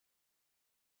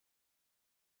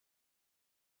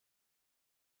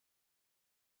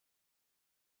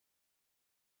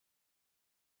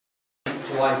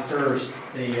July 1st,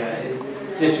 the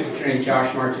District Attorney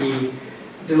Josh Markey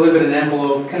delivered an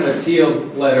envelope, kind of a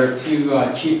sealed letter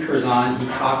to Chief Curzon. He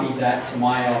copied that to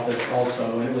my office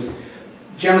also, and it was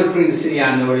generally putting the city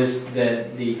on notice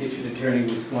that the District Attorney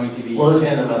was going to be... Well, let's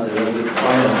hand them out there. Go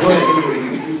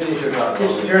ahead, you finish your thoughts.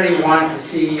 District Attorney wanted to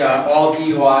see all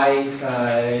DUIs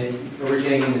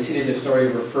originating in the city of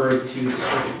Astoria referred to the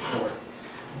circuit court.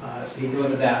 So he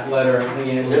delivered that letter.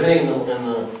 Is everything in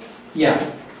the... Yeah,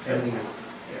 everything is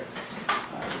there.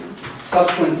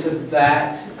 Subsequent to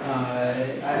that,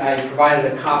 I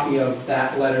provided a copy of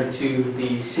that letter to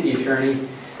the city attorney.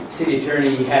 The city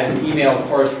attorney had an email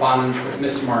correspondence with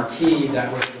Mr. Markey.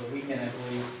 That was the weekend, I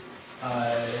believe.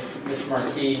 Mr.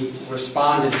 Markey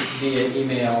responded via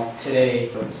email today.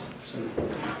 It's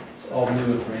all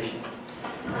new information.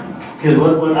 Because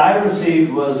what I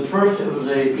received was, first it was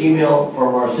an email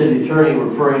from our city attorney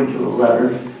referring to a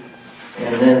letter,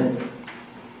 and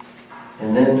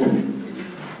then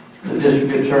the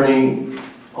district attorney,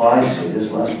 oh, I see this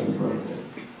last one's right.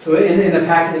 So in the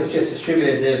packet that was just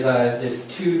distributed,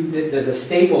 there's a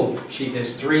staple sheet.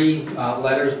 There's 3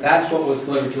 letters. That's what was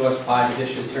delivered to us by the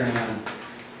district attorney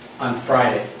on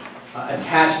Friday.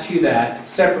 Attached to that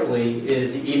separately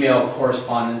is the email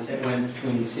correspondence that went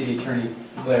between the city attorney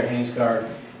Blair Hainsgard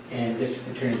and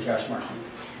district attorney Josh Markey.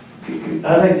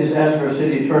 I'd like to just ask our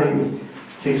city attorney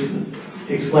to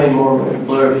explain more,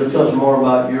 Blair, to tell us more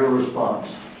about your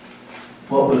response.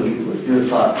 What was your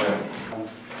thought there?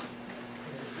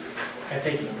 I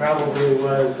think he probably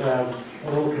was a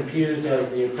little confused as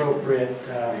the appropriate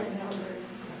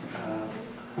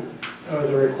or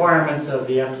the requirements of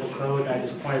the ethical code. I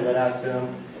just pointed that out to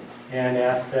him and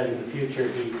asked that in the future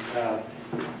he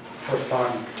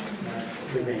correspond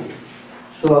with me.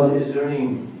 So is there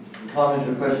any comments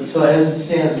or questions? So as it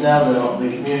stands now, the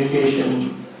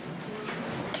communication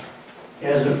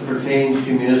as it pertains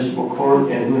to municipal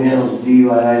court and who handles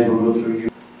DUIs will go through you.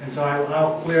 And so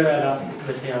I'll clear that up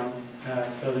with him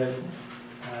so that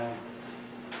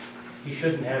he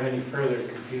shouldn't have any further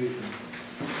confusion.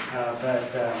 But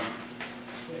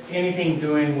anything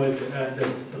doing with the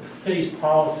city's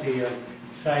policy of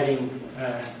citing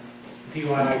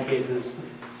DUI cases,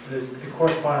 the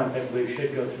correspondence, I believe,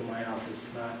 should go through my office,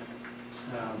 not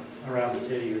around the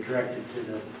city or directed to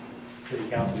the city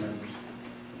council members.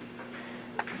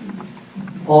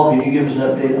 Paul, can you give us an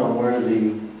update on where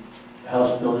the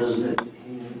House bill is that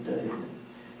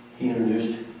he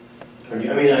introduced? I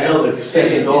mean, I know the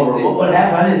session's over. What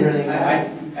happened? I didn't hear anything. I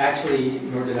actually,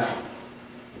 nor did I.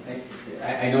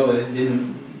 I know that it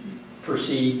didn't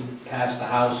proceed past the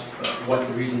House, but what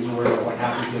the reasons were or what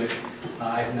happened to it,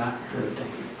 I have not heard of it.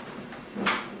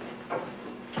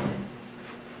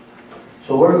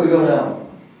 So where do we go now?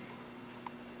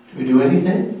 Do we do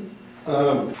anything?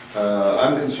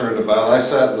 I'm concerned about it. I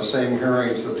sat in the same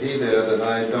hearings that he did, and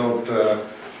I don't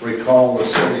recall the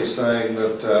city saying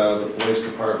that the police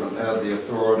department had the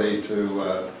authority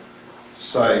to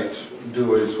cite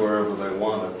DUIs wherever they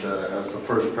wanted, as the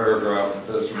first paragraph of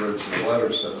his original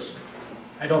letter says.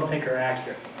 I don't think are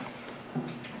accurate.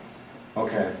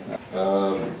 Okay.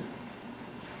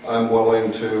 I'm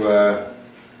willing to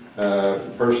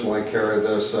personally carry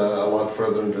this a lot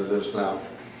further than it is now.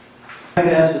 I've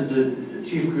asked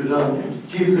Chief Curzon.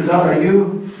 Chief Curzon, are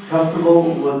you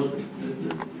comfortable with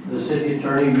the city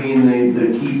attorney being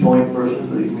the key point person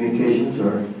for the communications,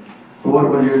 or do you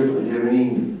have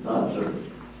any thoughts? Or?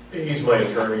 He's my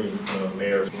attorney,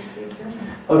 Mayor.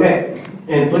 Okay,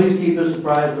 and please keep us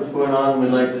apprised what's going on.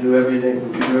 We'd like to do everything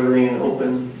in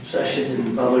open sessions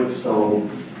in public. So,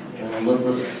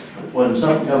 when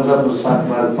something comes up, let's talk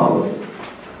about it in public.